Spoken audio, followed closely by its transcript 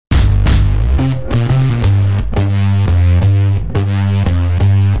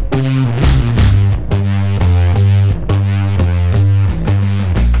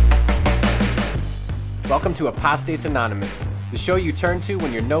to Apostates Anonymous, the show you turn to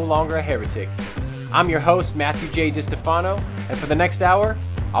when you're no longer a heretic. I'm your host, Matthew J. DiStefano, and for the next hour,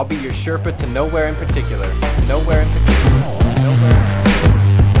 I'll be your Sherpa to nowhere in particular. Nowhere in particular. Nowhere in particular.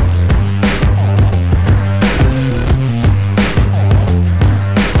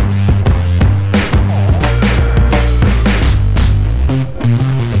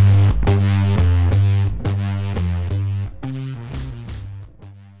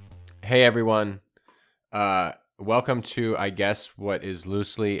 Hey everyone, welcome to, I guess, what is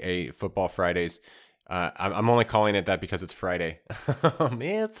loosely a Football Fridays. I'm only calling it that because it's Friday.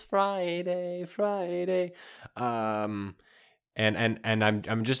 It's Friday. And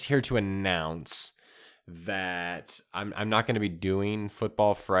I'm just here to announce that I'm not going to be doing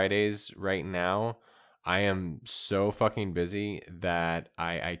Football Fridays right now. I am so fucking busy that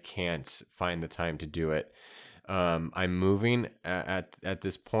I can't find the time to do it. I'm moving at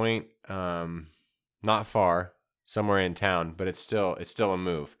this point, not far, somewhere in town, but it's still a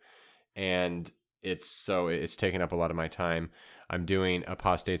move, and it's taking up a lot of my time. I'm doing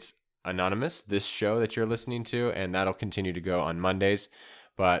Apostates Anonymous, this show that you're listening to, and that'll continue to go on Mondays.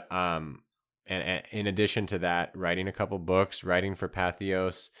 But and in addition to that, writing a couple books, writing for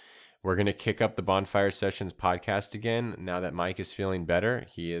Patheos. We're going to kick up the Bonfire Sessions podcast again now that Mike is feeling better.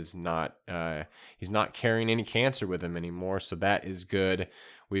 He is not he's not carrying any cancer with him anymore, so that is good.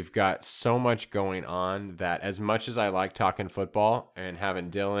 We've got so much going on that as much as I like talking football and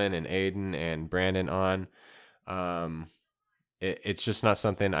having Dylan and Aiden and Brandon on, it's just not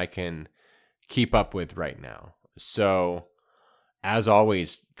something I can keep up with right now. So as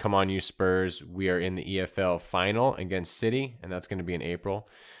always, come on you Spurs. We are in the EFL final against City, and that's going to be in April.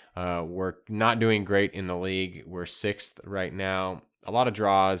 We're not doing great in the league. We're 6th right now. A lot of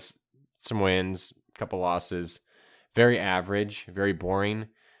draws, some wins, a couple losses. Very average, very boring.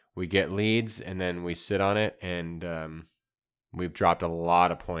 We get leads and then we sit on it, and we've dropped a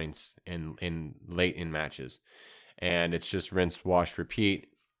lot of points in late in matches. And it's just rinse, wash, repeat.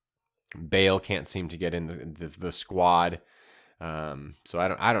 Bale can't seem to get in the squad. So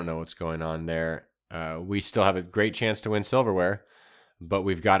I don't know what's going on there. We still have a great chance to win silverware, but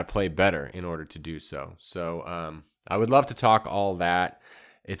we've got to play better in order to do so. So I would love to talk all that.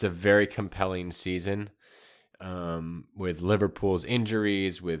 It's a very compelling season with Liverpool's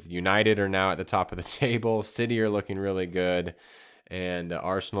injuries, with United are now at the top of the table. City are looking really good, and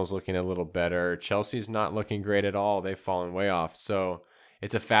Arsenal's looking a little better. Chelsea's not looking great at all. They've fallen way off. So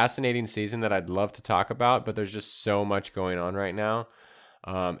it's a fascinating season that I'd love to talk about, but there's just so much going on right now.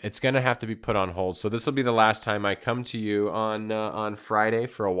 It's going to have to be put on hold. So this will be the last time I come to you on Friday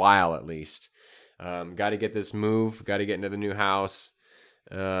for a while at least. Got to get this move, got to get into the new house,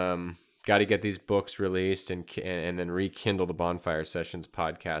 got to get these books released and then rekindle the Bonfire Sessions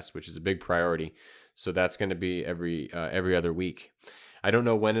podcast, which is a big priority. So that's going to be every other week. I don't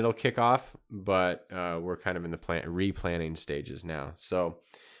know when it'll kick off, but we're kind of in the replanning stages now. So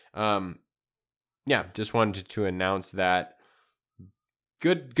just wanted to announce that.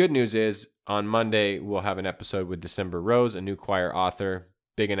 Good news is on Monday we'll have an episode with December Rose, a new choir author.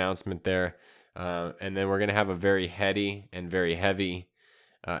 Big announcement there. And then we're going to have a very heady and very heavy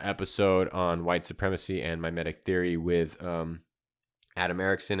episode on white supremacy and mimetic theory with Adam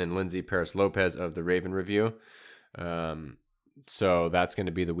Erickson and Lindsay Paris Lopez of the Raven Review. So that's going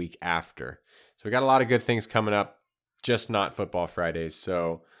to be the week after. So we got a lot of good things coming up, just not Football Fridays.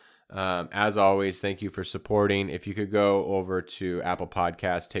 So as always, thank you for supporting. If you could go over to Apple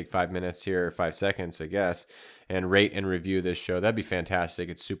Podcasts, take 5 minutes here, 5 seconds, I guess, and rate and review this show, that'd be fantastic.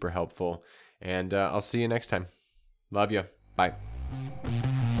 It's super helpful. And I'll see you next time. Love you. Bye.